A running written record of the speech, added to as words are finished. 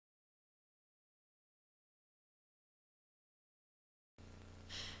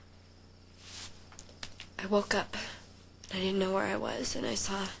I woke up. I didn't know where I was, and I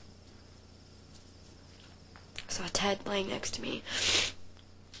saw Ted laying next to me.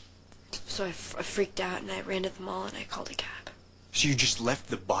 So I freaked out, and I ran to the mall, and I called a cab. So you just left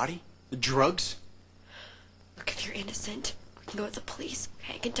the body? The drugs? Look, if you're innocent, we can go to the police.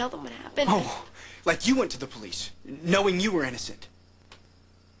 Okay, I can tell them what happened. Oh, like you went to the police, knowing you were innocent.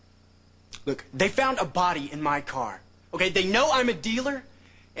 Look, they found a body in my car. Okay, they know I'm a dealer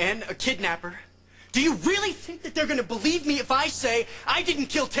and a kidnapper. Do you really think that they're gonna believe me if I say I didn't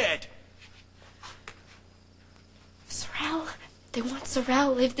kill Ted? Sorel, they want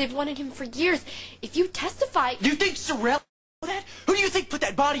Sorel. They've wanted him for years. If you testify... Do you think Sorel know that? Who do you think put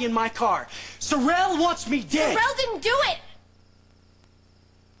that body in my car? Sorel wants me dead. Sorel didn't do it!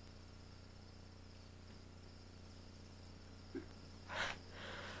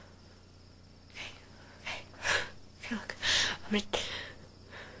 Okay, look,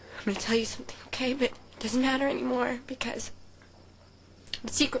 I'm gonna tell you something, okay? But it doesn't matter anymore because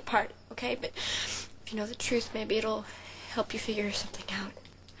the secret part, okay? But if you know the truth, maybe it'll help you figure something out.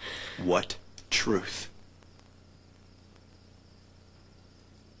 What truth?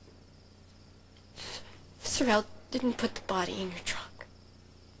 Sorel didn't put the body in your trunk.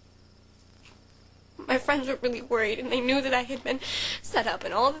 My friends were really worried, and they knew that I had been set up,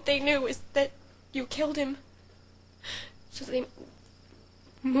 and all that they knew was that you killed him. So they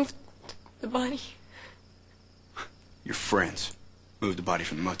moved the body. Your friends moved the body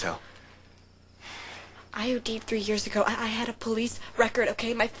from the motel. I OD'd 3 years ago. I had a police record,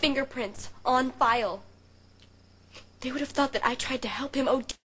 okay? My fingerprints on file. They would have thought that I tried to help him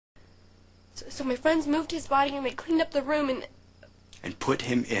OD. So my friends moved his body and they cleaned up the room and put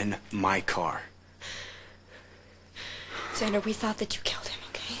him in my car. Zander, we thought that you killed him,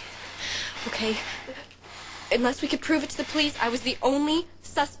 okay? Okay? Unless we could prove it to the police, I was the only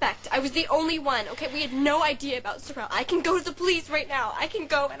suspect. I was the only one, okay? We had no idea about Sorel. I can go to the police right now. I can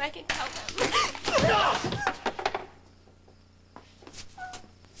go and I can tell them.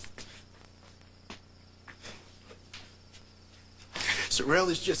 Sorel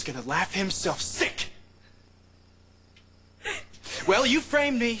is just gonna laugh himself sick. Well, you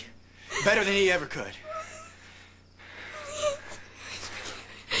framed me better than he ever could.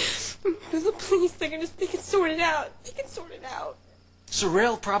 The police, they can sort it out. They can sort it out.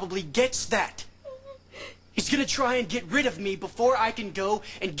 Sorel probably gets that. He's gonna try and get rid of me before I can go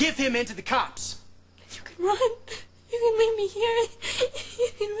and give him into the cops. You can run. You can leave me here. You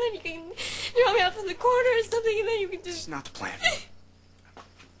can run. You can drop me off in the corner or something, and then you can just... It's not the plan.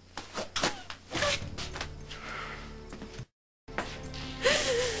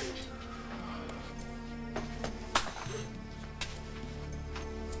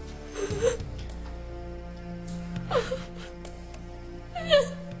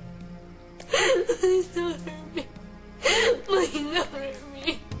 Please don't hurt me. Please don't hurt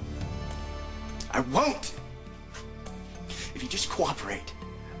me. I won't. If you just cooperate.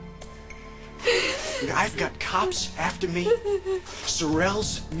 I've got cops after me.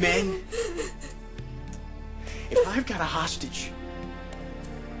 Sorel's men. If I've got a hostage,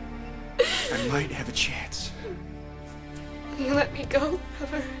 I might have a chance. Will you let me go,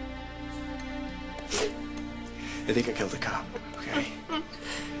 ever? I think I killed a cop, okay?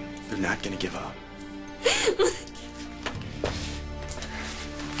 They're not gonna give up.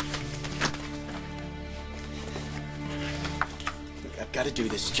 Look, I've got to do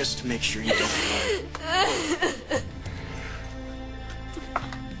this just to make sure you don't run.